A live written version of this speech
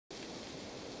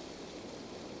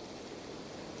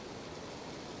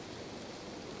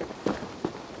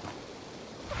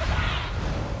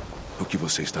que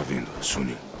você está vendo,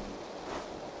 Sunny?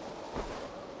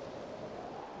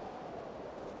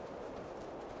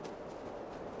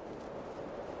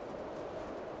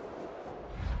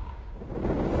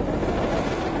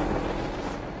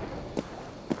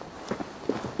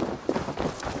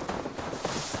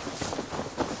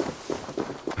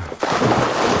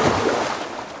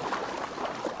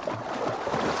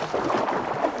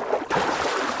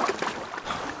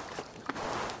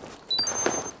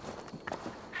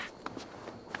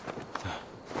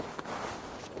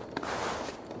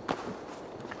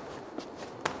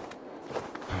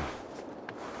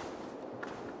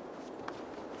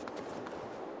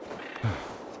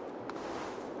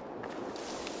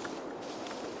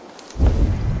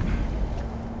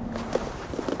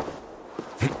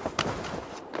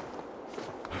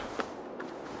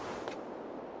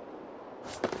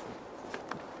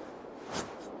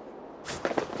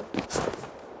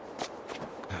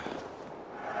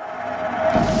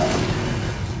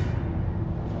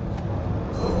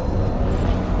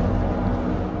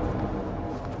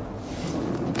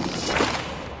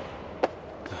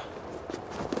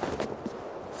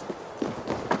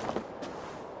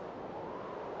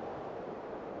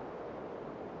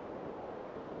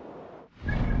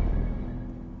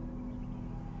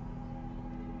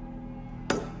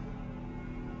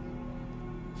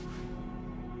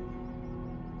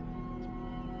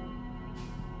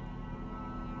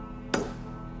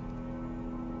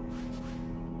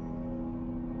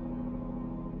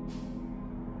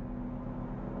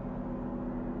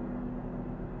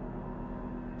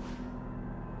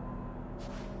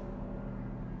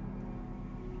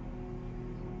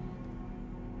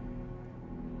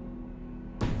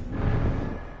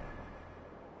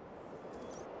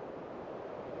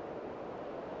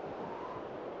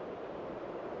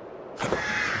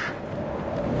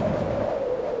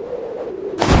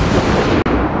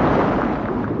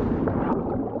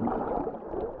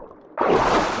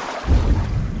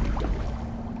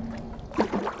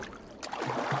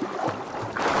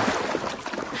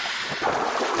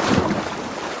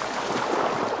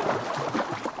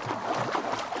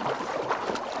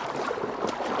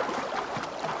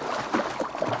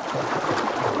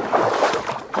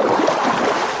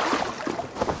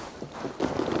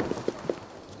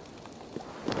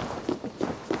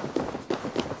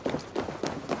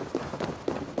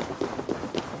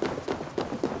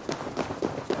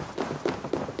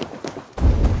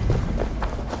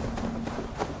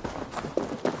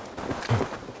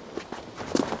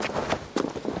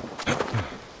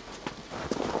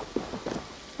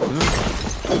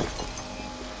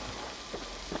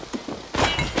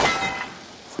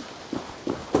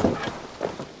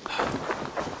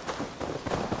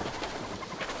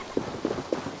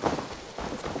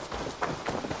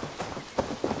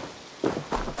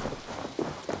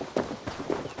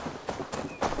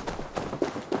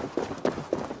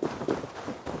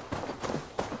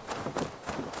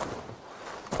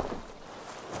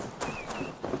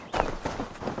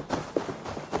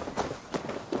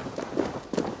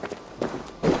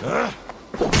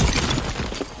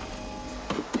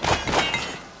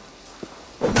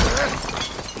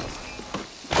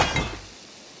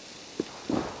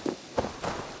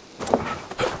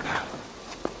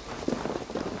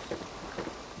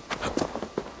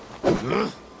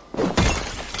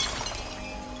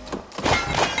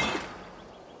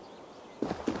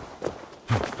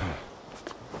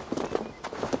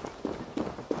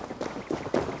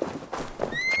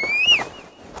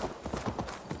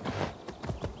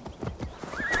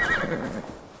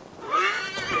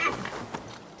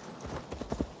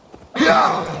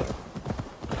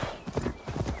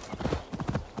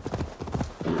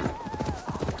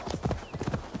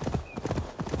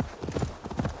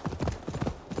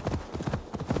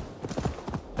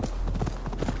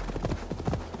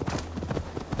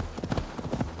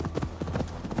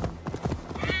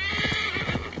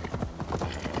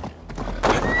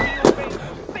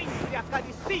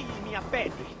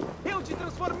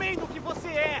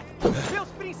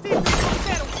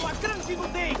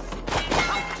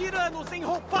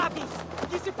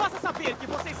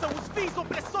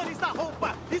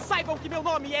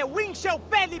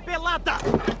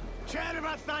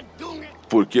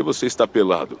 Por que você está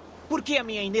pelado? Porque a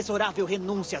minha inexorável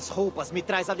renúncia às roupas me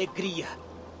traz alegria.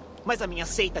 Mas a minha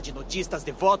seita de nudistas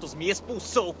devotos me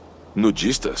expulsou.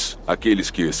 Nudistas?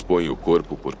 Aqueles que expõem o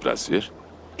corpo por prazer?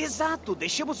 Exato,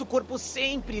 deixamos o corpo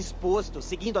sempre exposto,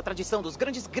 seguindo a tradição dos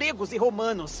grandes gregos e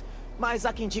romanos. Mas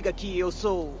há quem diga que eu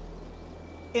sou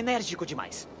enérgico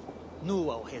demais.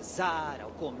 Nu ao rezar,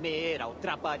 ao comer, ao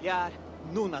trabalhar.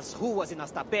 Nu nas ruas e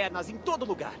nas tabernas, em todo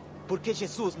lugar. Porque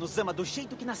Jesus nos ama do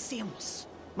jeito que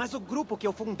nascemos. Mas o grupo que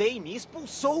eu fundei me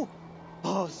expulsou.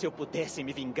 Oh, se eu pudesse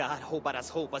me vingar, roubar as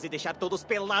roupas e deixar todos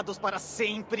pelados para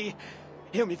sempre,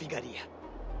 eu me vingaria.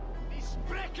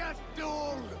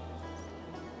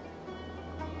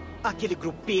 Aquele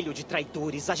grupelho de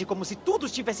traidores age como se tudo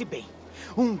estivesse bem.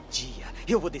 Um dia,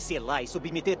 eu vou descer lá e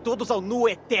submeter todos ao nu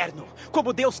eterno,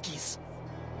 como Deus quis.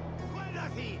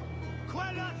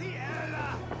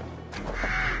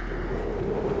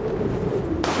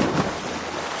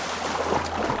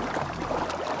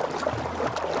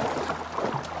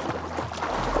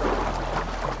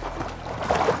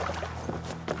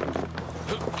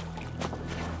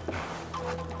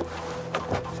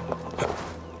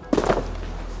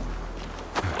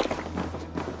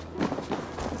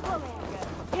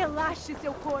 Relaxe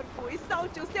seu corpo e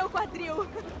salte o seu quadril.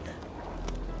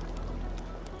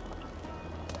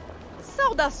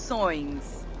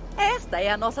 Saudações! Esta é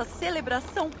a nossa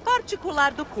celebração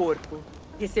particular do corpo.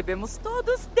 Recebemos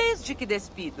todos desde que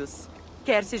despidos.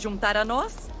 Quer se juntar a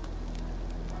nós?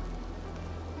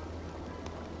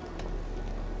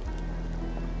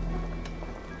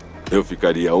 Eu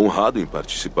ficaria honrado em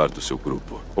participar do seu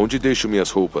grupo, onde deixo minhas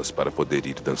roupas para poder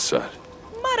ir dançar.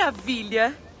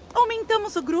 Maravilha!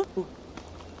 Aumentamos o grupo.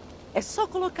 É só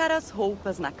colocar as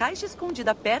roupas na caixa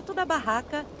escondida perto da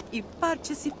barraca e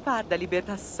participar da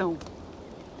libertação.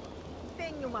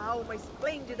 Tem uma alma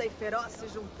esplêndida e feroz se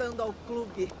juntando ao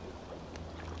clube.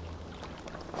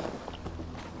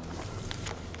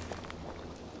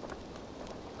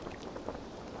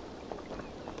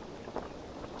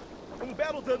 Um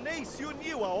belo danês se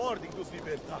uniu à Ordem dos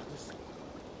Libertados.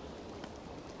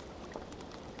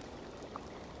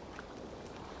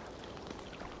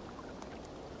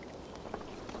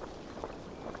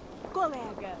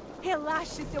 Colega,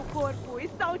 relaxe seu corpo e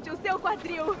salte o seu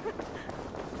quadril.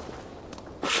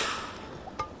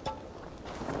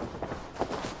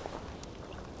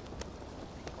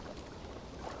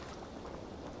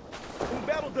 Um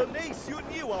belo danês se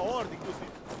uniu à Ordem dos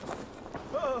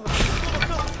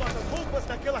Colocamos nossas roupas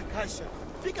naquela caixa.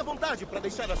 Fique à vontade para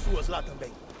deixar as suas lá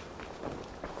também.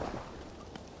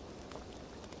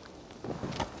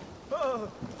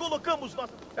 Colocamos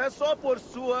nossas... É só por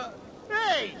sua...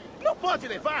 Ei! Não pode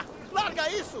levar! Larga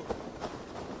isso!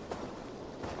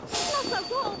 Nossas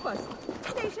roupas!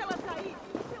 Deixa elas aí!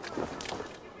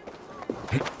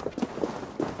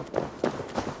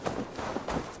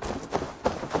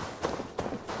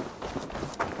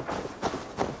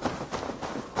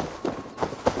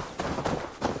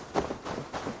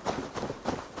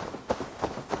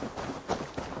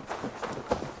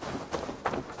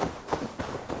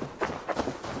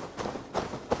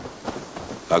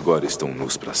 Agora estão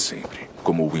nus para sempre,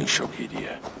 como o Winchell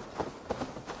queria.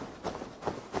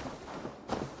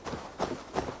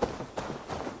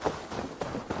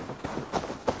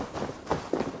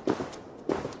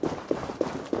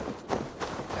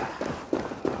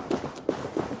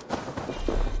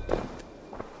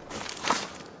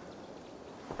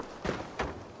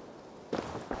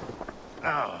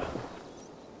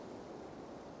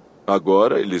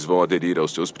 Agora eles vão aderir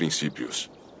aos seus princípios.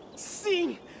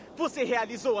 Sim! Você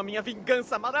realizou a minha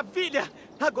vingança, maravilha!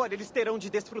 Agora eles terão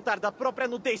de desfrutar da própria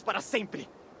nudez para sempre.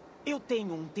 Eu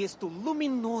tenho um texto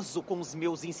luminoso com os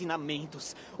meus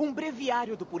ensinamentos. Um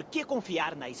breviário do porquê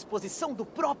confiar na exposição do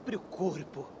próprio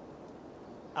corpo.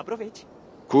 Aproveite.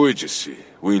 Cuide-se,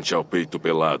 Winchell peito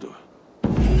pelado.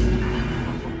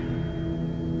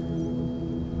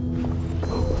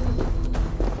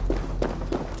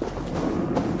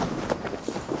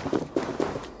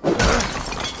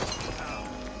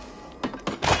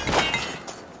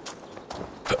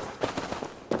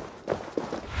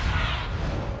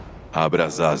 Abra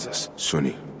as asas,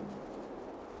 Sunny.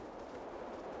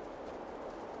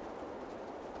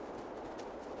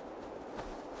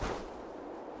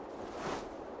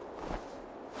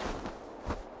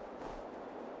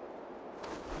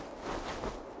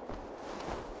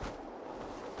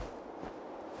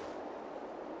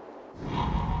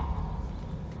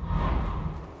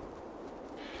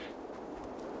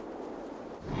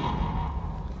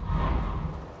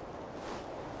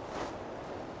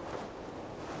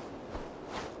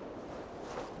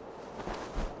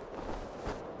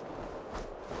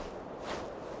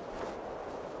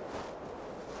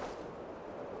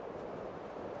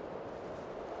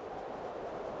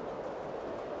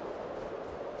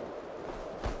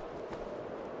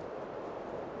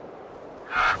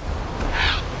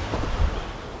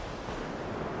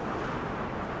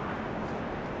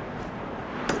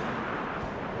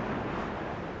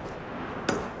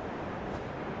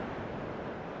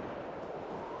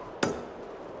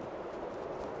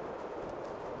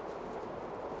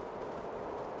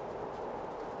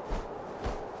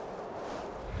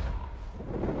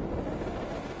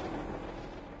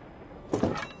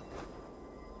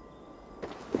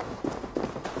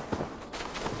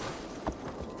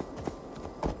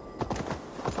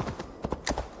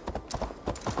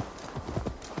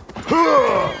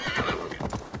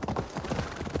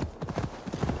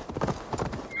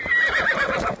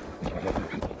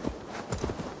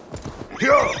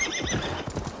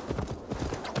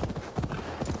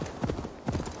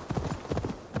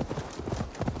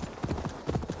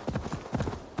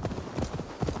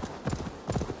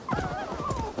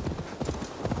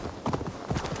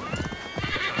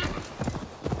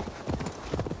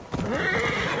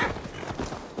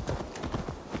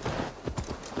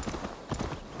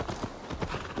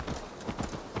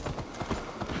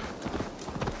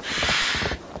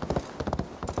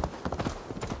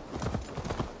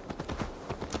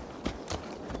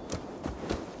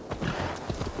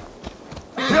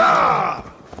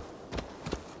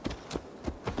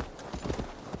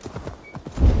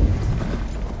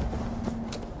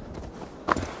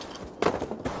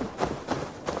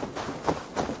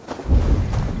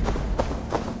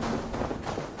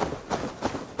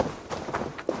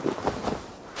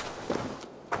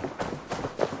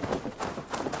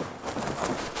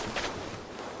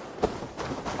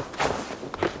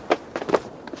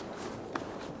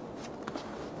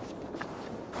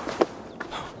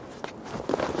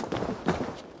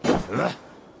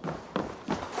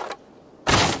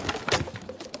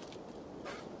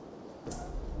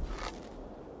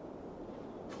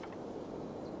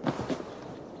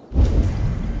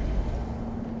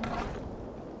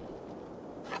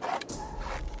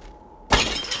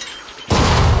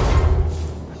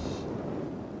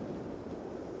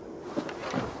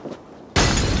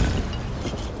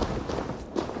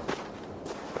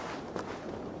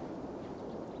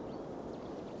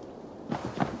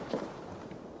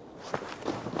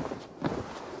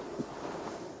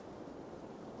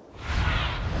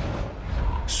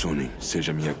 Sunin,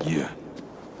 seja minha guia.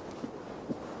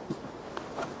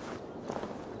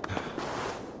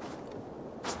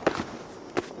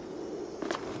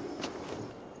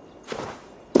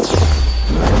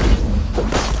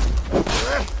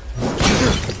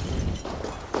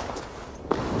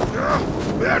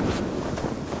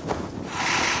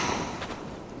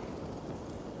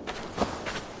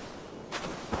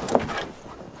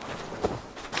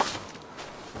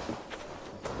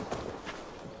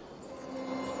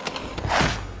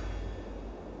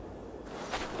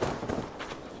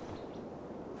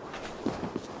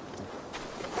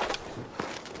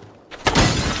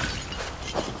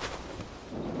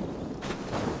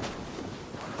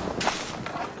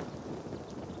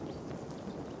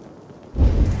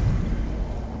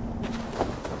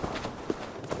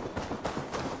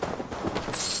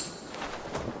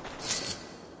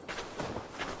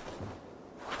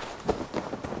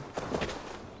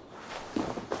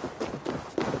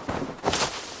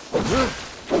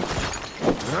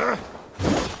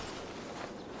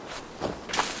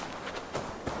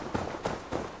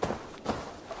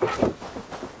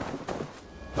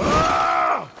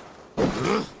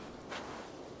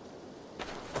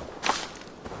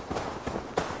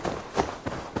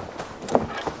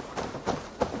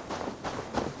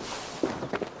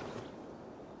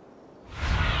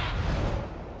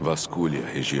 Vasculhe a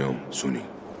região, Sunin.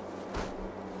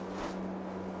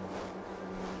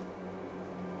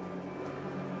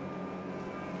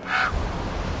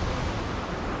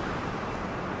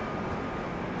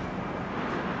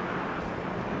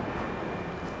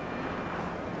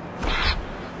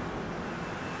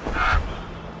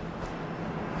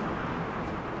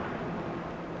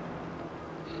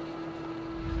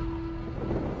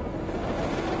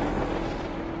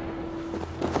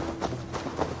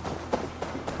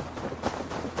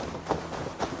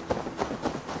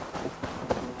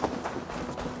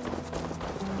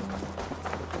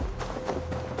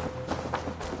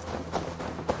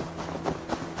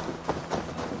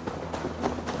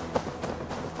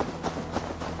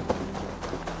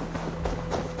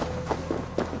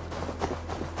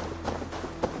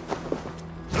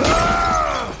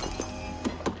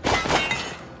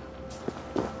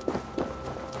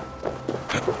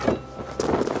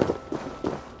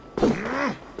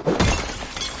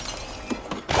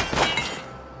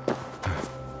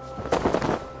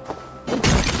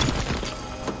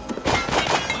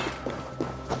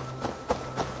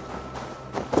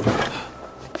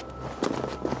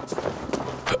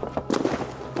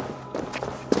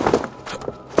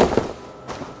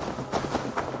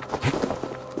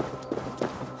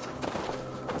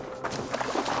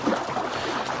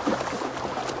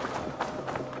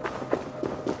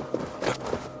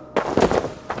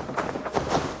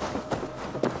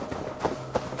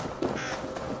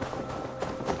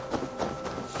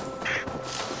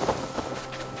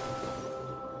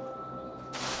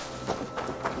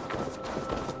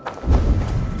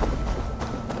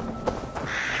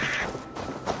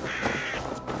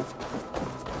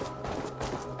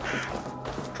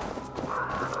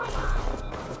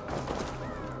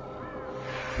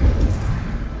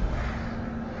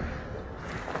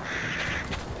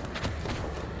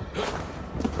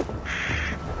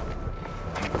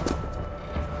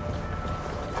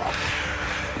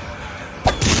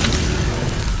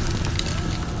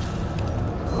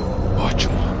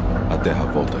 terra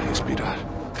volta a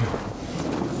respirar.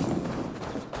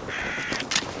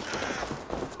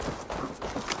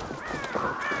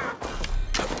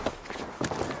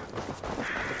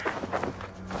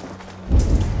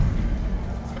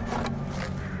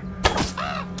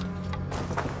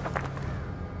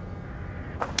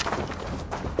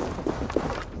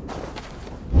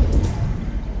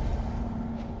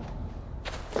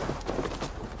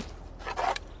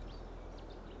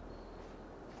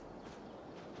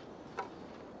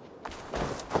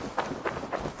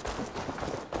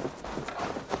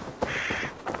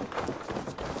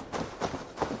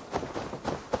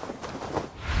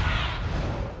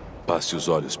 Passe os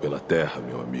olhos pela terra,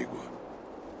 meu amigo.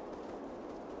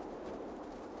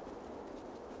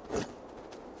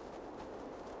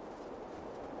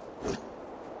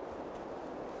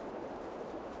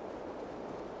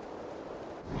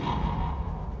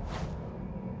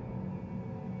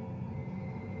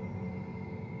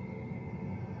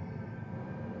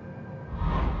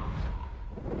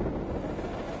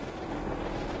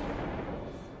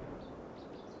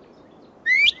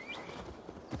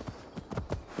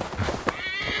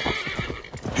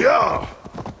 Yeah!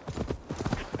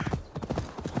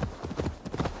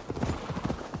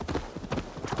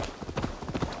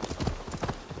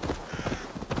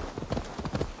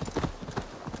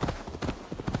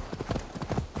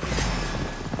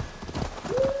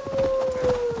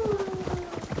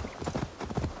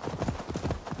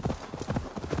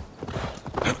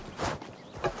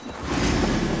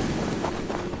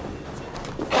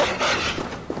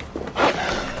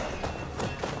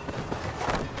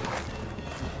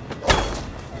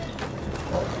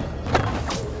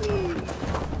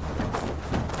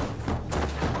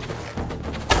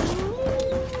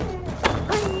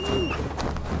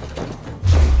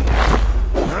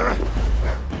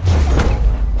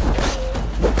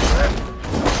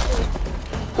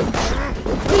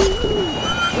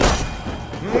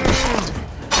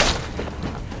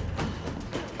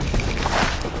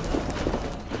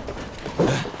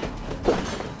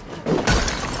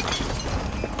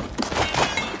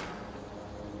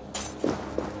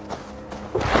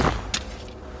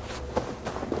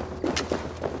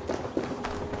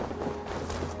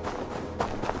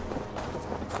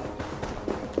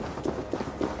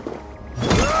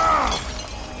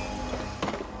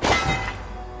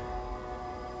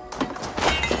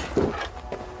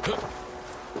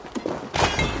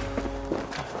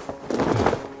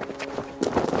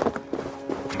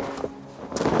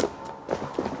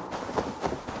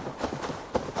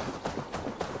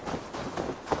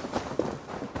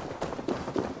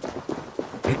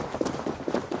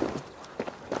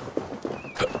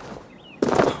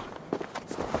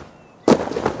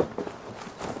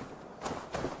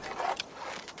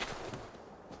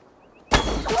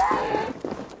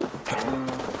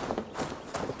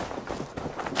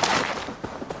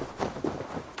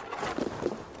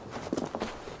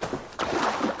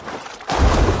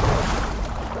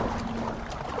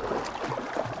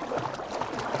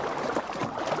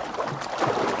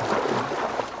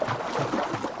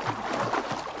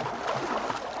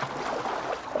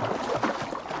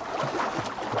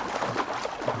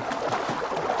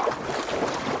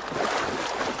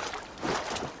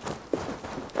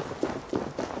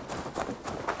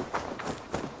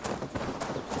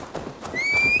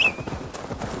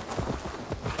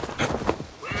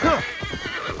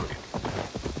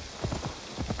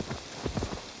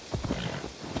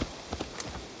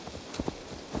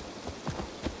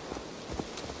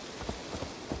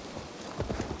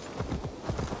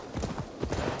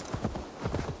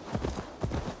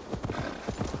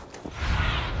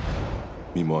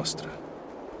 Me mostra.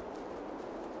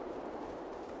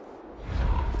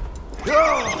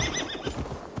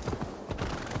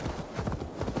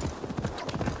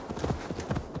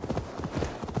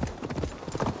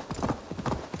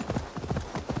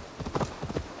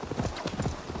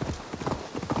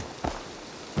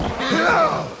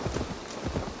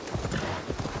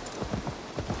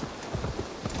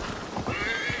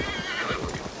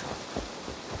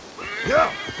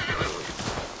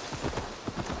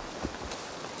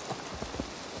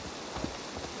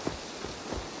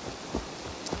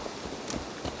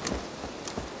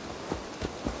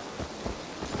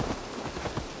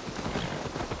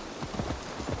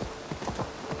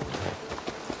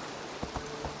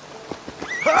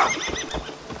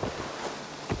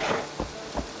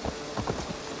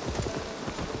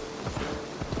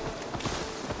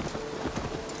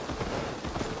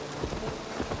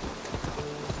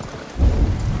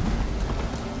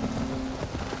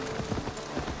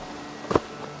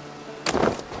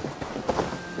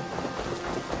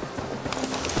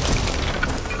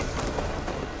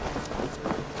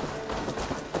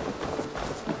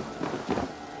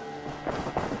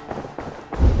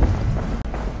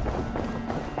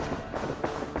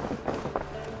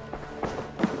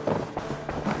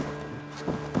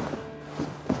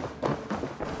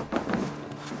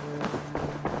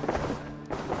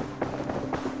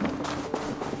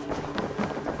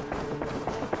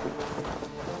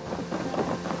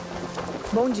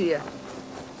 Bom dia.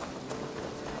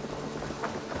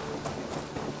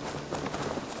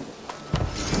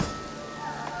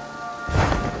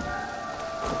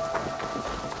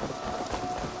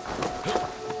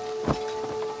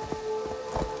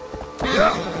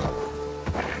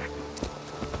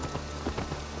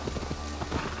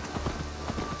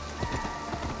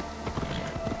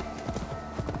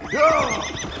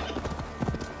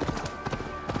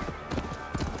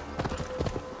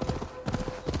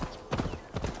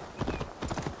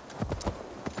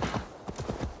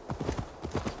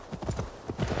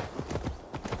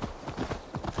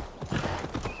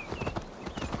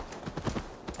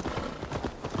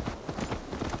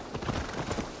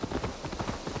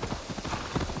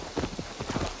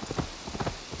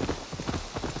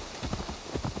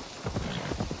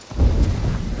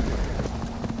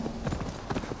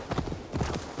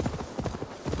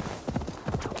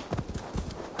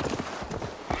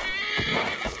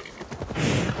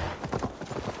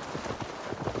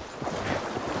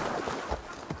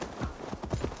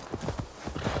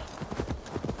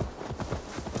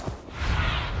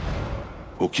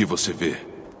 O que você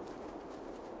vê?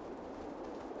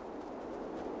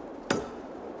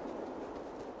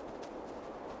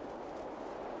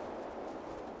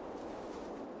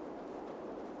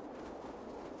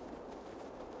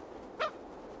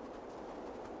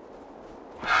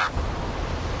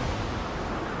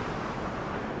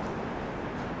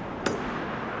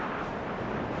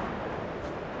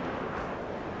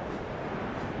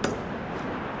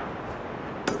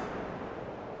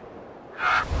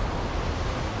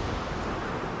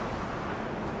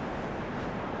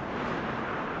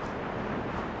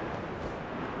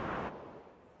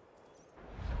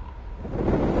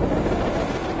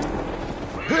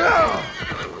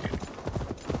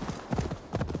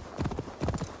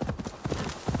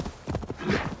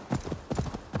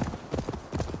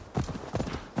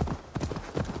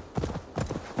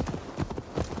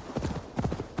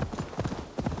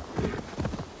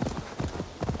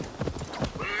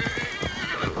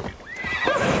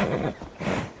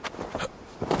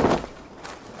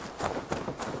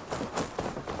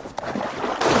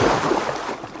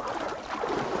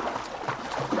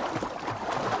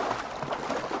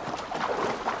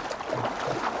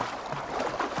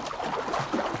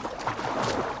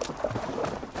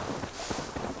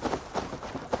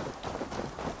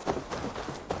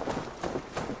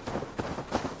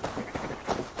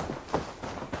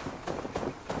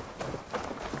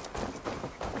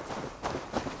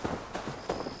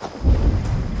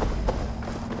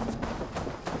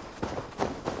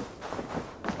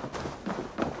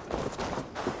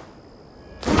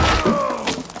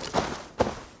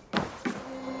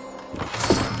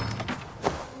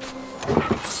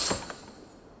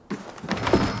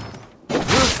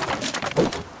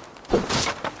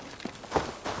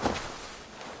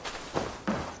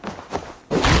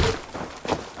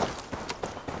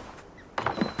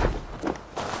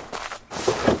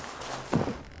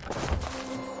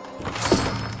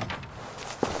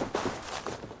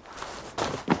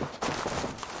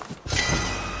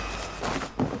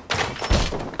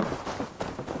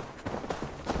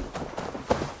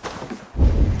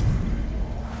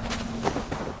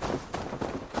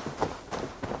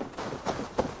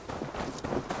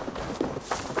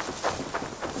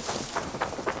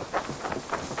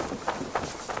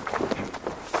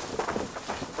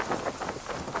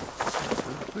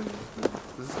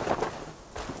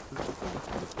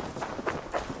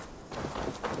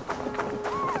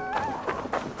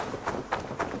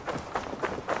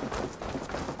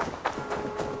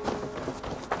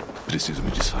 Preciso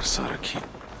me disfarçar aqui.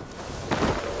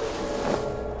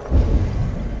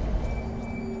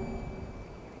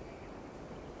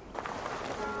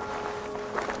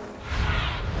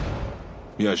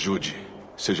 Me ajude.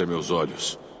 Seja meus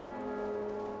olhos.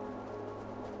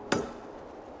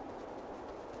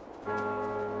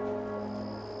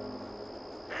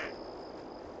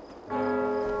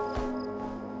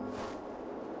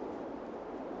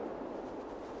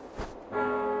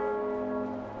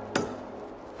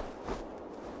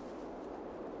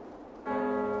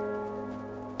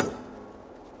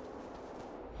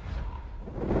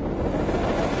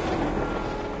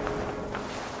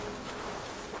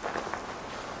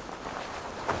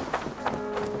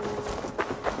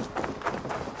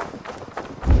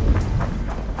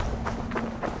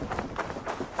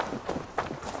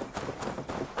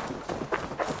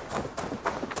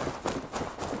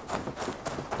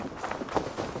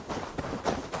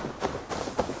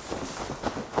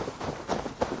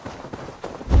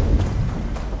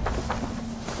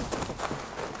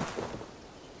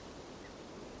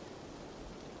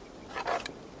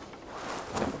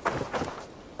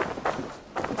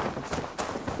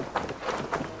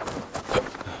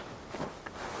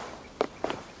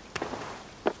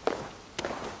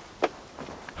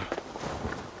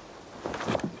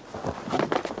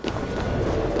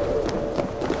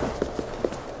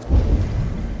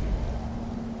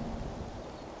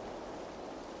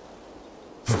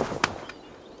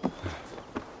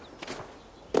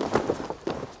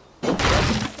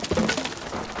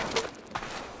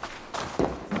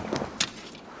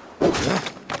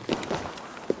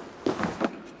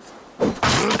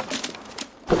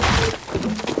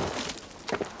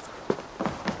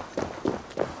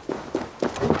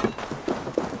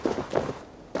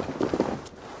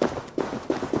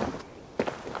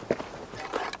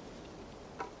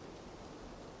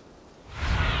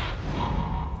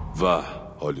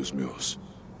 Vá, olhos meus.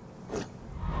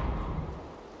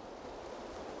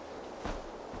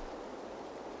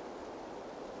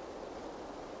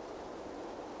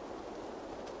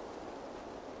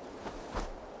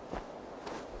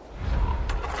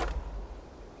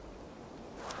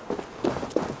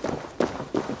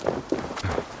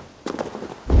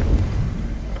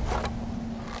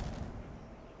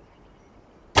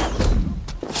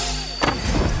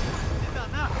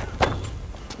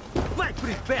 Vai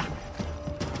pro inferno!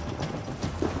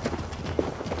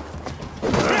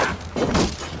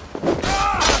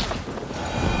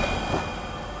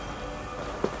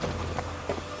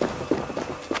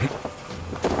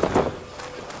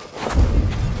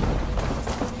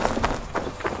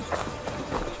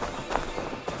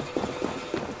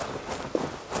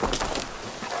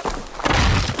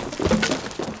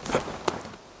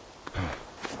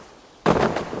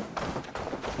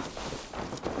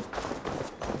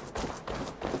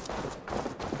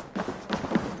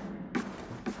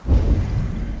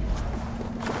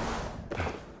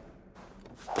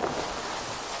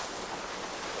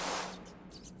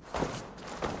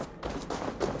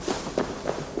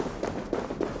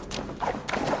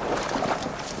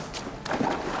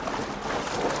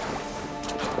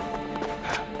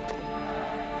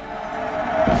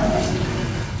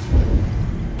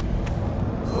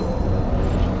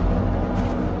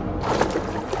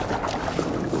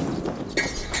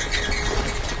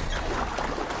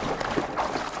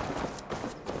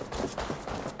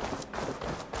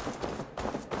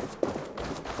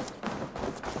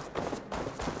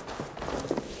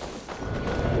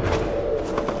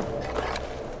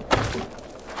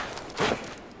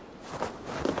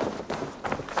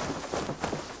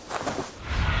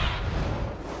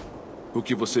 O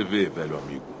que você vê, velho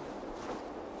amigo?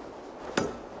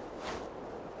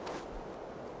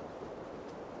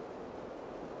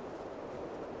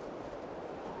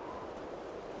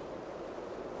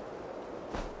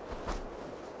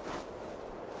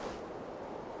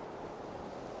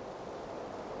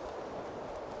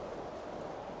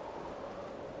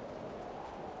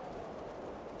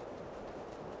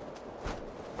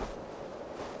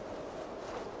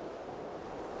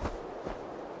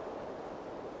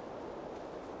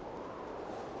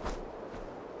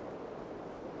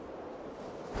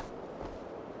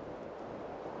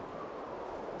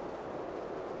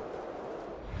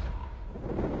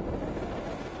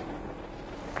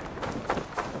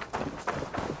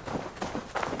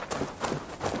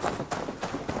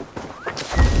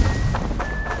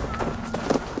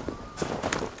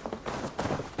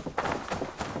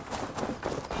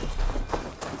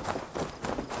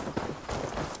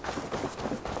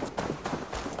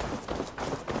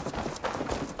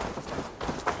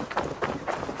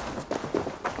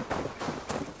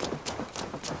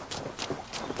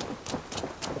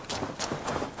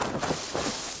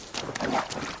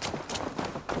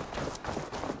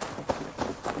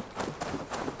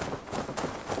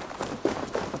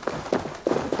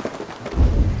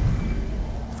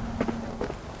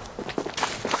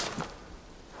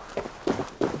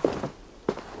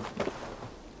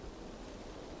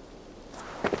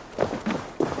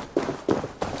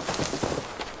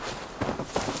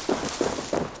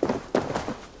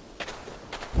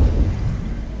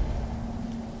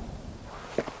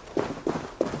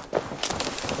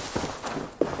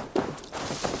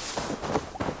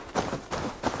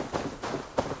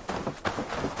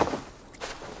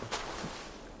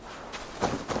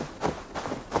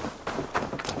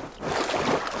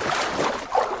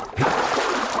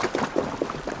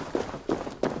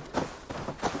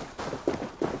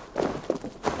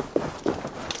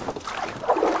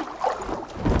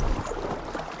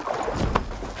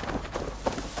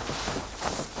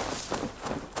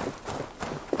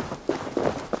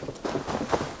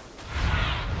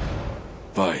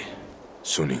 Vai,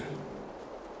 Sunin.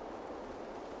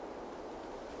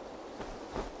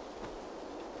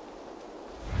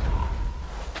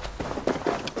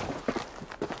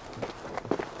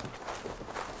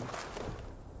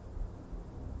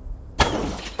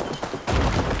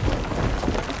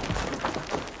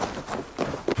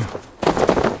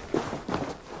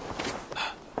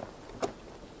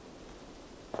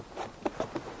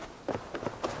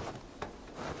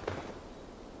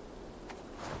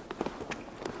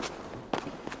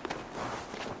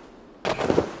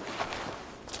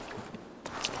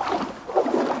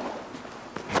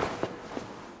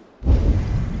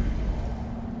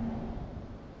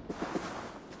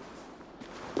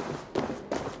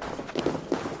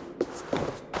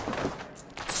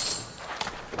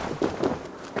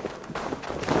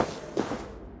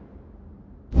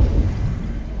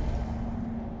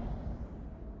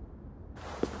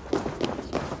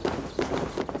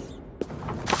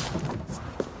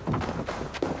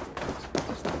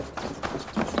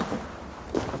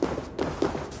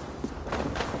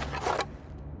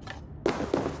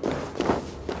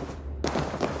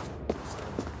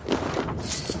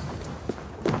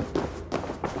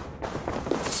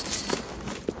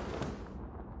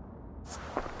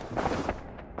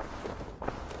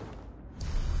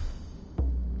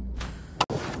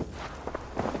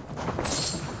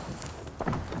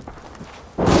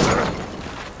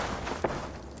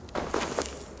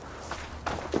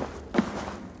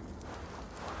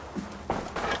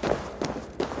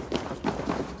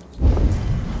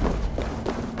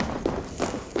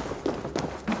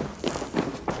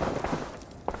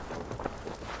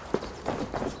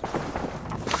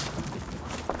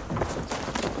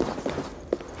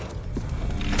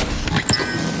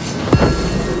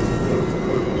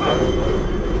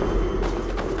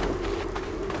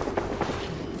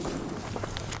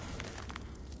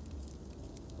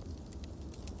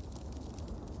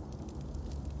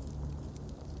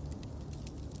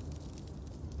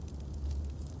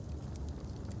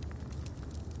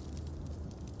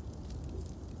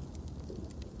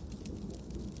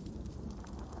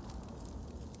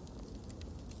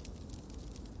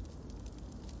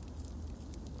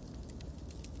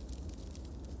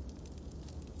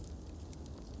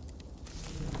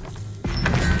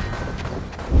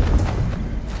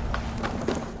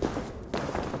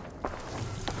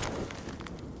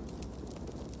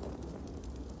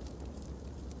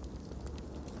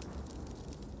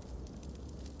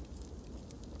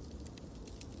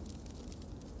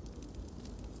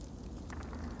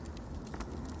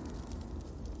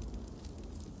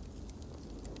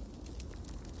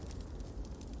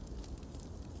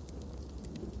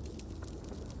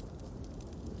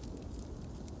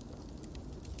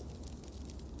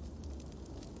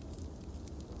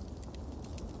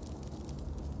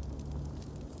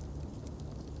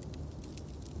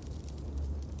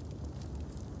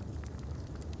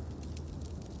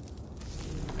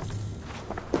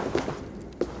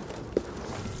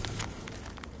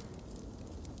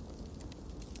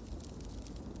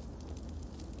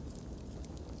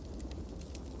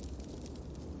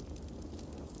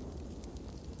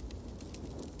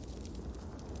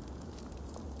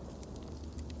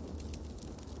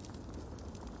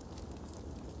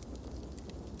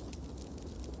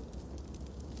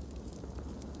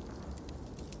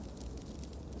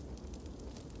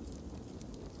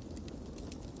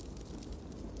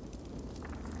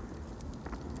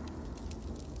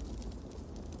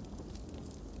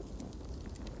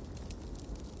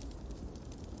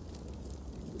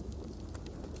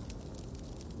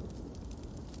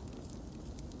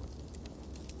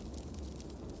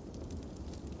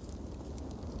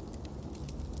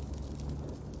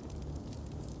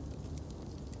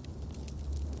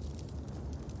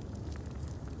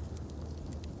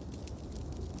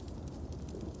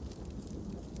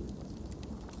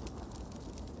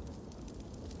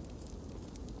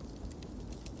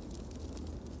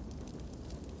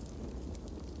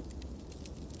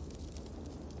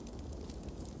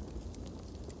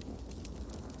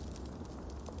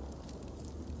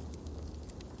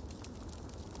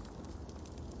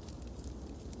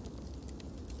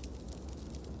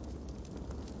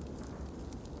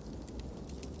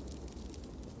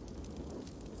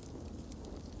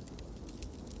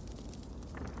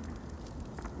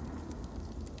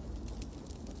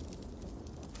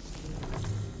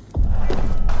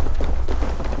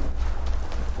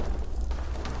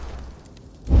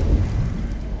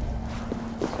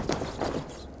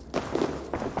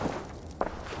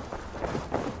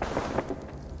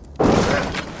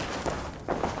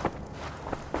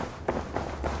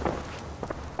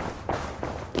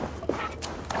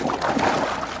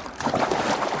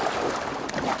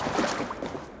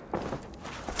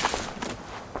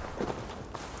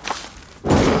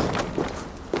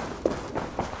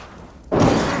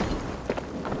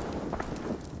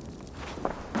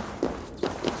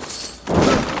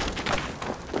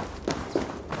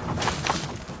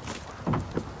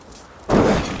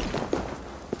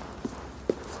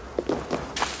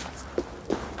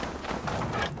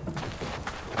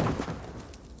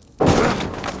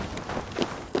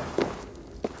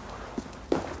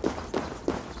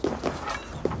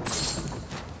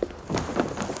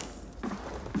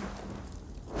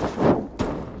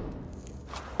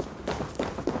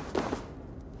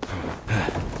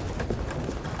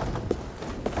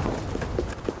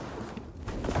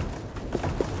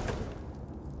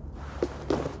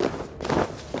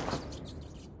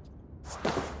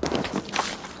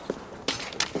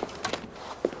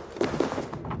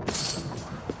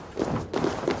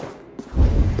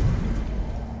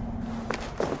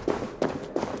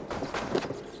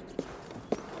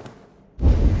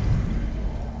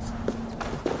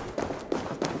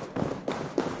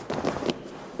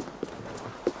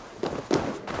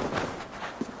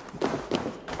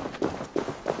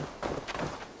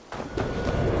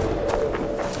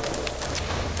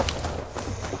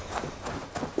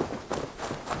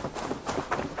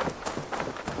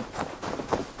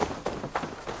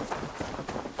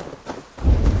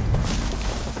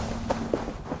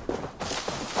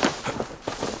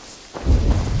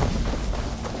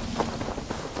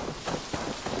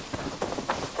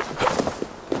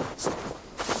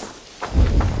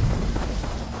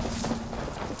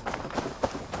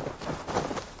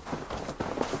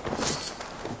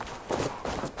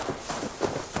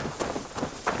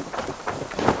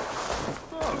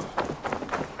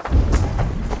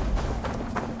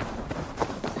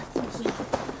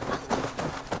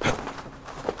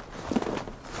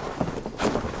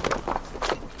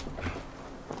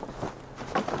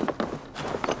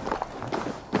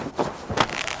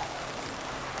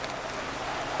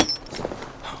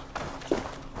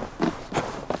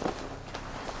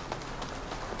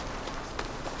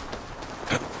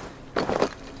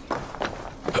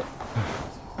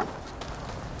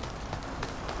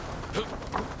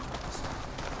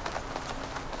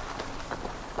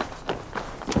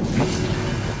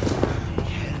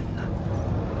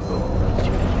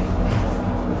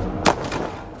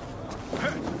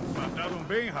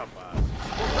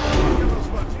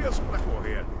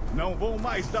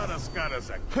 mais dar as caras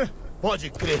aqui. Pode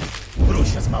crer,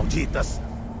 bruxas malditas.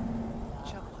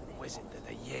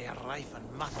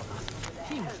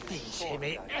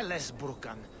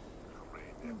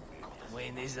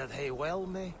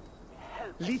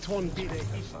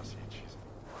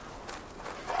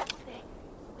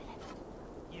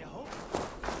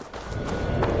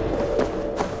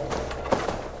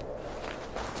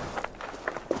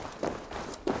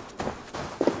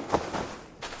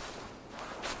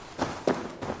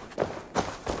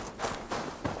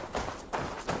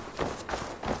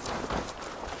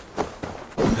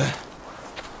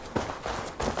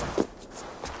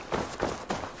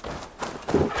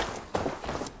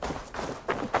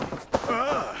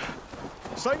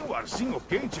 Sai um arzinho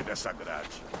quente dessa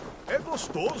grade. É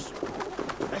gostoso.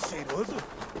 É cheiroso?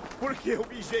 Porque eu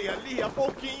mijei ali há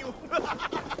pouquinho.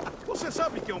 Você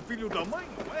sabe que é um filho da mãe,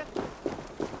 não é?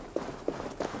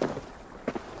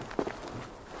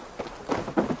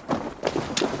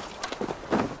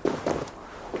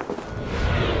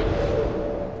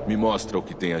 Me mostra o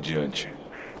que tem adiante.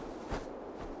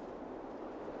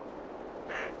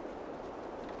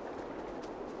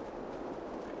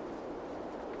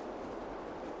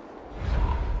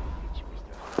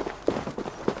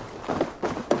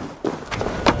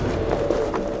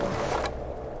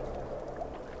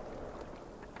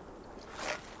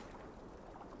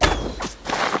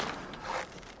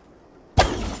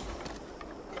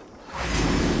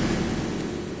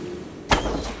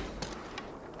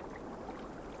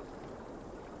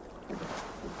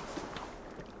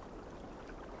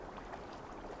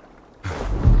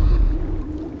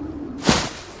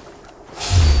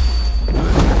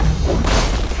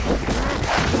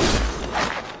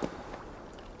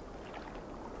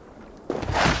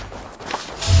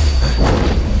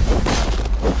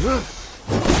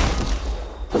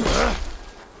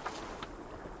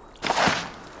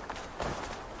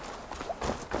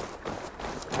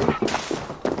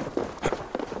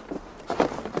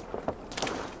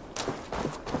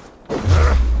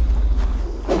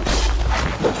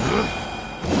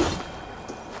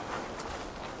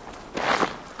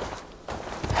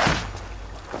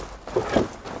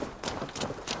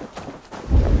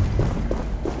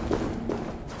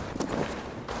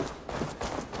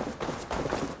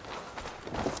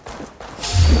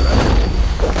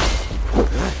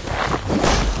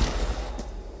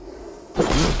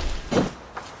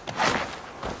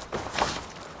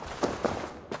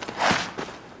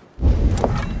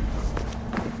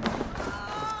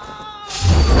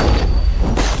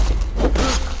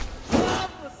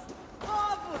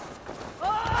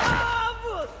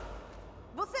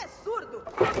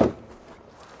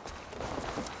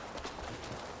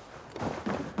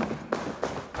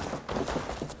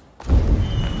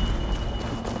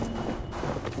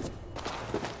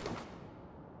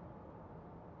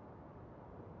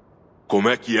 Como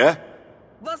é que é?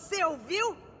 Você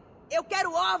ouviu? Eu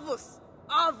quero ovos!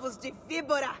 Ovos de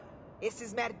víbora!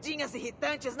 Esses merdinhas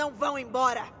irritantes não vão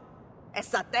embora!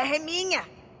 Essa terra é minha!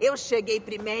 Eu cheguei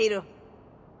primeiro!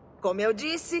 Como eu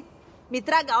disse, me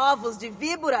traga ovos de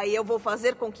víbora e eu vou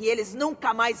fazer com que eles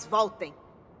nunca mais voltem!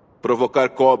 Provocar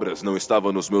cobras não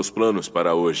estava nos meus planos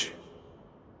para hoje.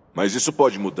 Mas isso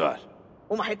pode mudar.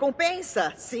 Uma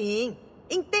recompensa? Sim!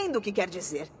 Entendo o que quer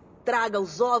dizer. Traga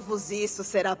os ovos e isso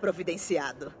será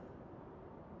providenciado.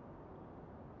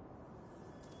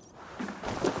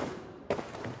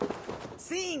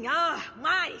 Sim,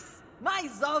 mais!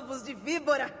 Mais ovos de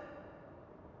víbora!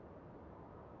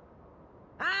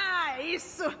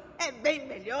 Isso! É bem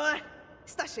melhor!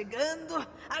 Está chegando!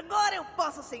 Agora eu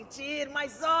posso sentir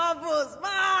mais ovos!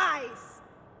 Mais!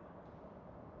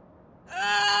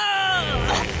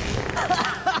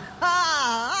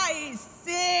 Ai,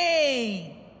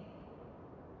 sim!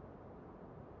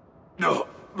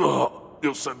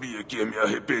 Eu sabia que ia me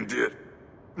arrepender.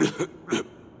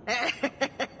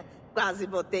 Quase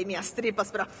botei minhas tripas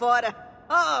pra fora.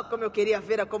 Como eu queria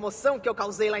ver a comoção que eu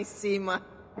causei lá em cima.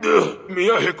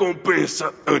 Minha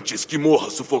recompensa antes que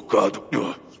morra sufocado.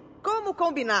 Como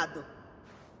combinado.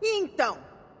 E então,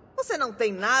 você não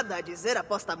tem nada a dizer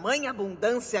após tamanha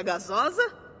abundância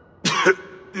gasosa?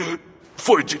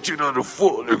 Foi de tirar o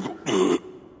fôlego.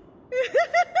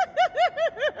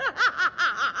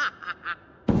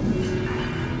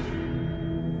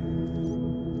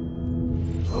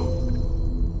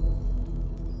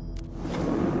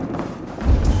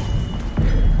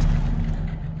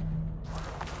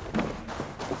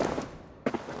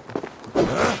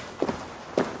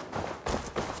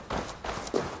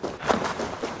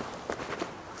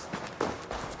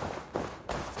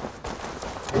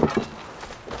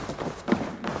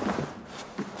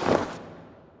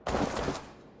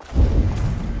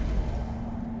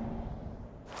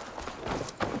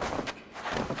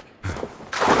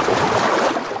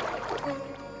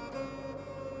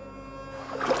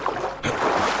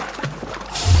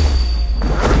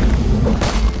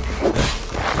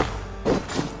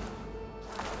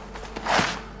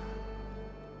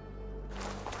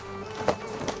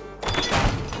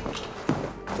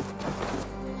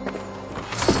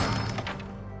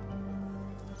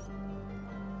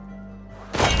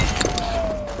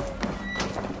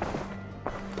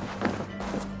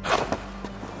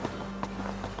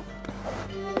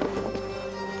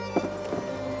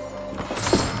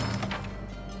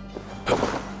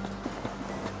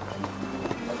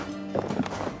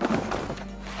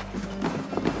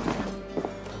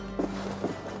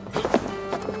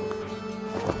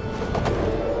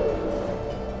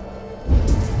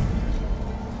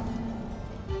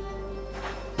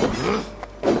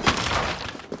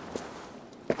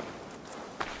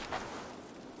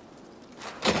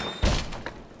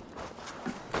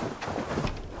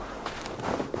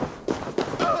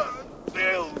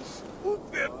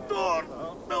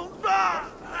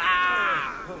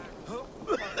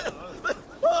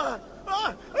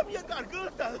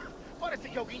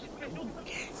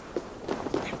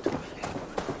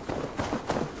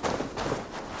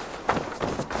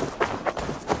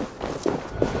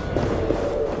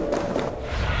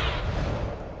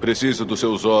 Preciso dos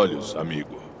seus olhos,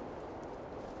 amigo.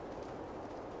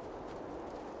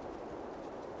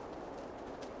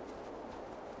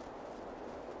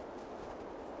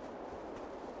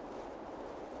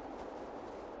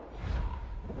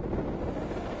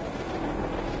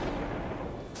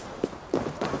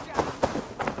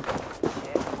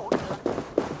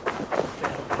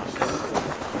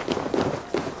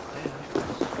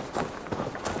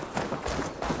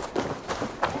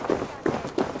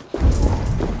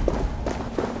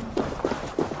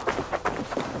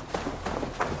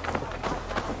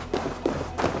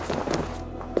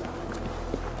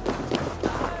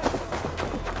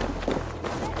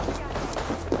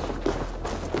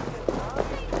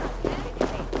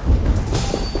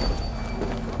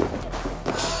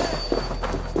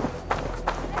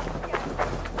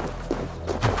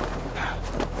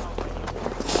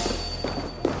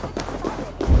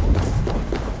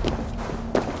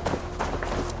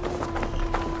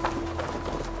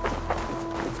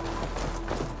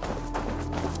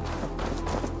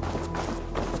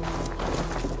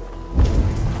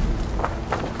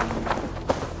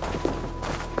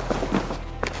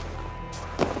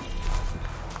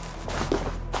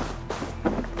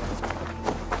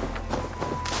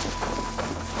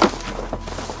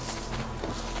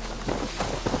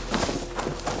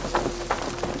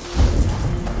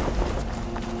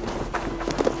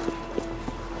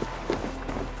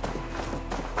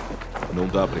 Não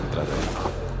dá pra entrar aí.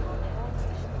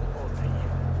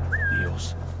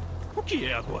 Deus. O que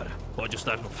é agora? Pode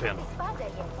estar no feno.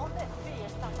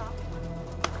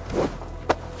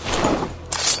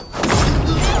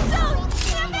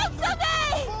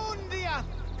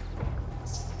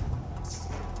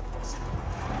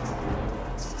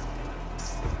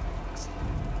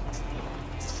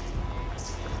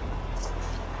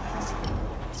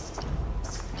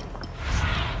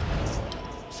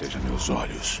 Seja meus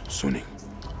olhos, Sunin.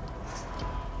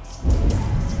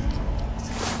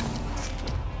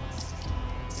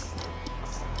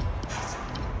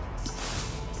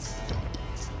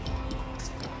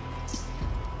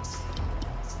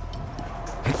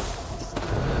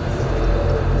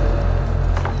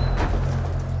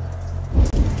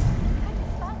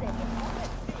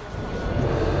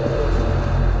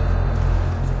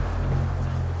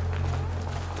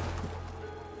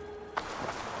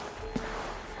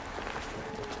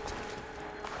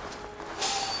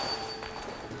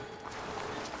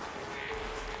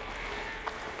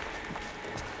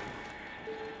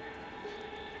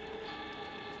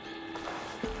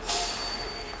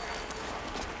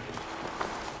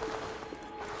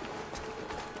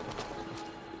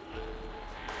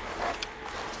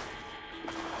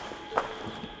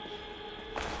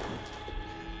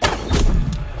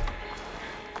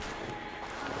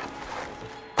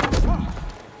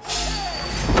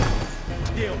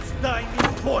 Deus,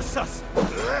 dai-me forças!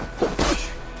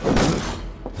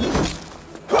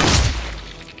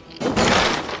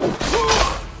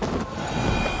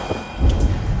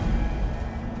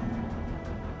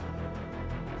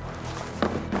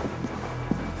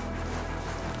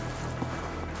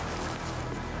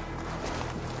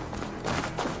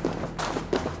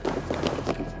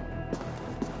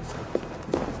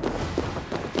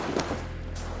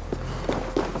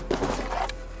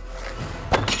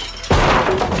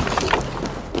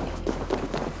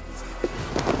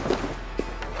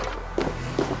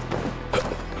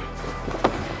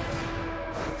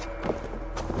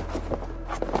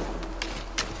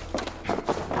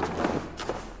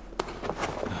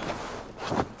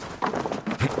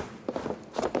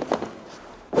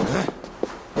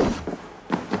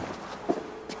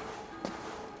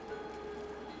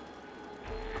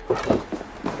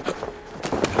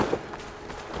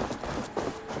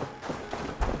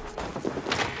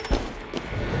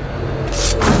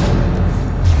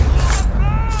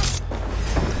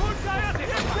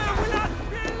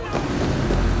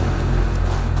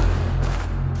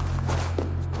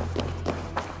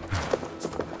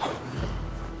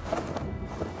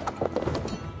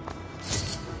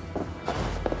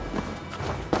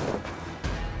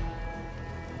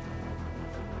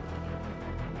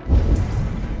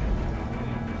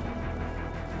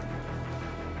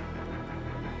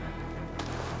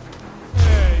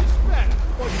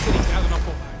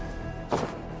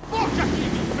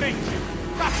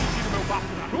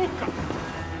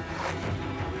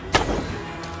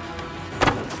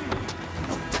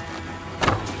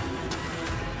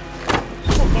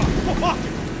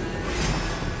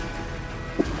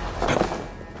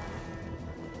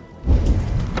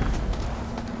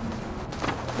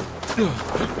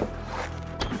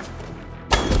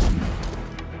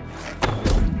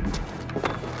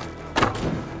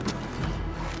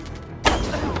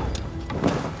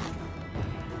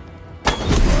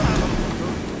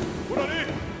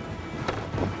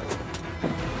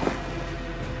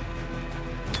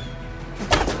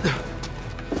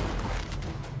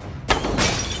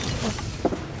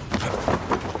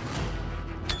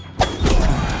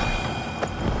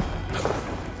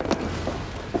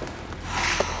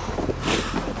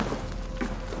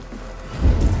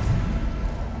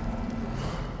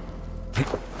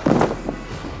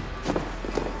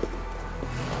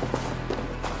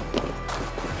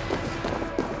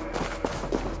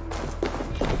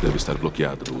 estar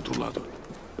bloqueada do outro lado.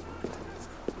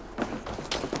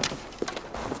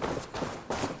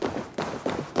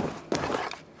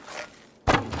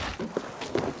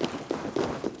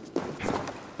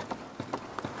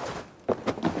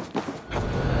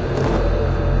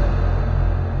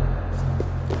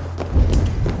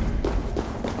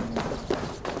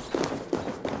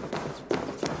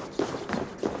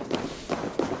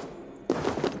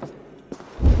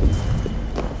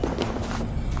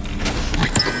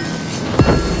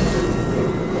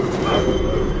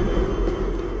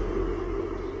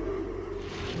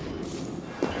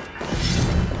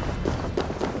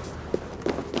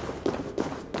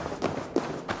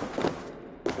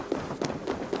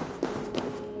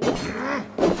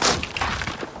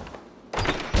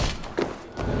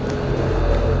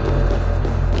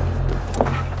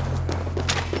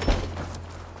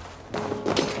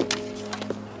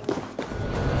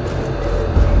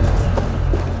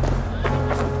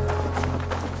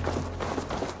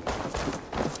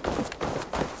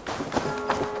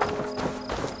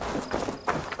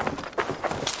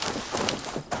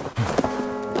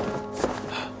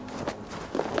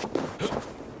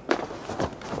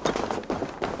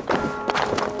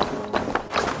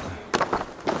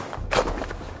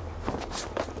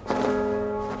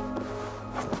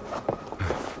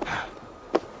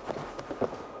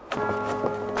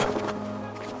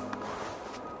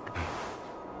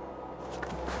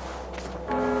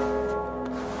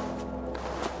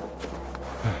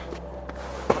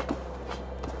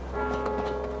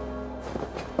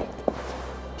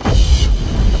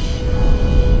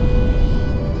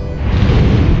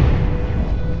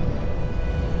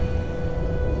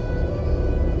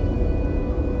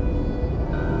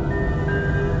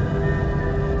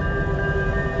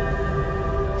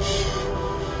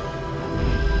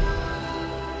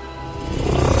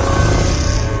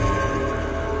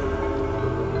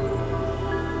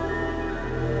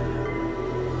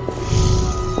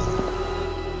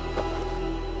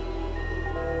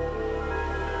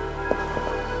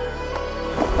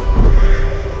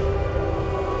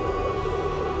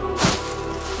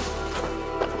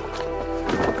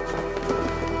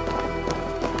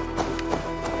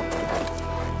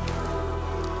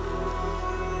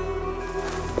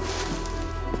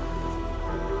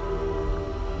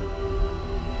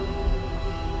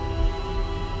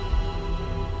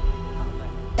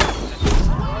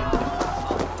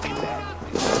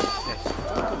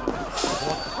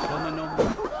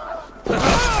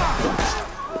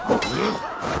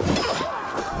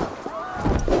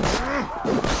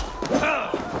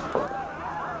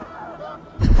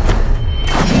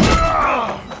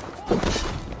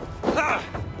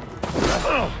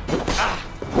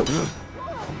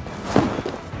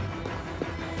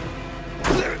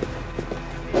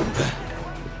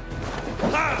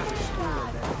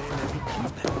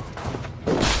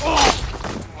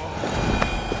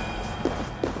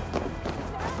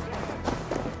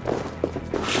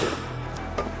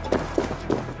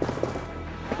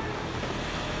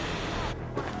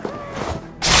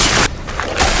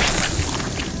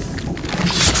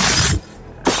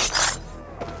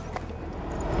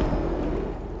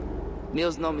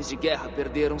 Meus nomes de guerra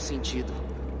perderam sentido.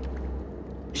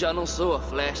 Já não sou a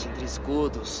flecha entre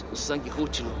escudos, o sangue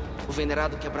rútilo, o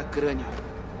venerado quebra-crânio.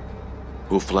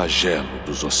 O flagelo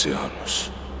dos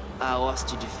oceanos. A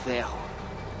hoste de ferro.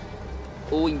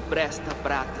 O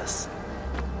empresta-pratas.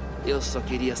 Eu só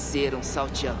queria ser um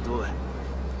salteador.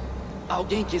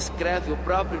 Alguém que escreve o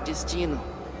próprio destino.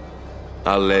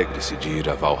 Alegre-se de ir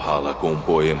a Valhalla com um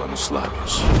poema nos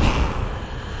lábios.